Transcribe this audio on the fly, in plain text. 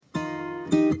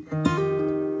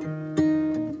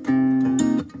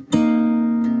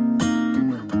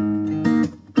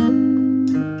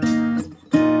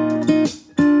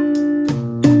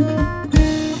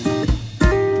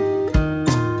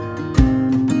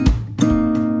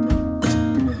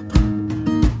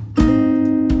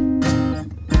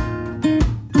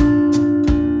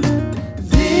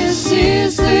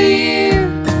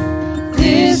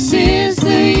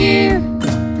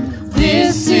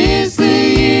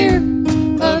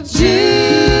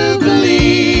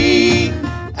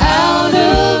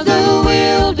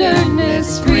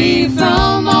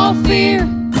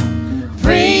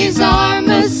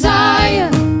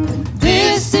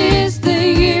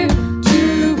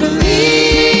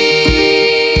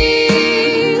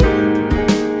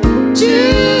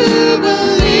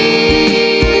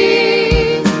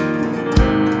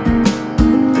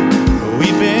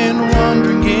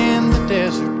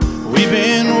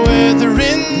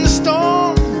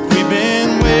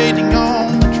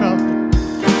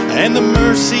and the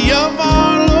mercy of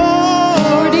our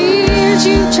Lord. 40 years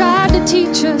you tried to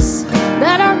teach us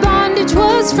that our bondage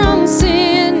was from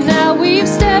sin. Now we've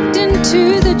stepped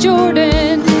into the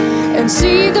Jordan and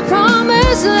see the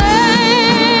promised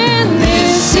land.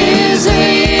 This is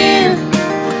the year,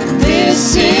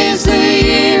 this is the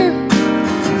year,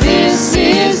 this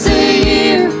is the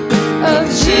year of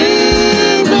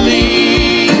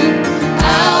Jubilee.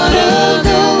 Out of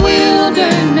the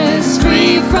wilderness,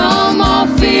 free from all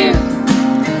fear,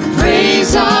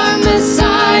 praise our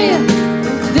Messiah.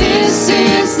 This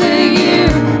is the year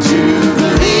of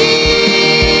Jubilee.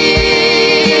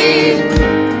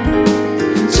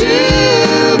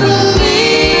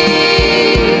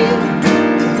 Jubilee.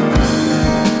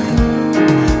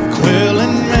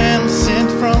 Quilling man sent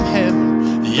from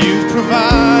heaven, you've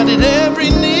provided every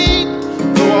need.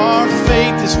 Though our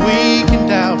faith is weak and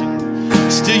doubting,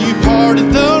 still you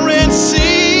parted the Red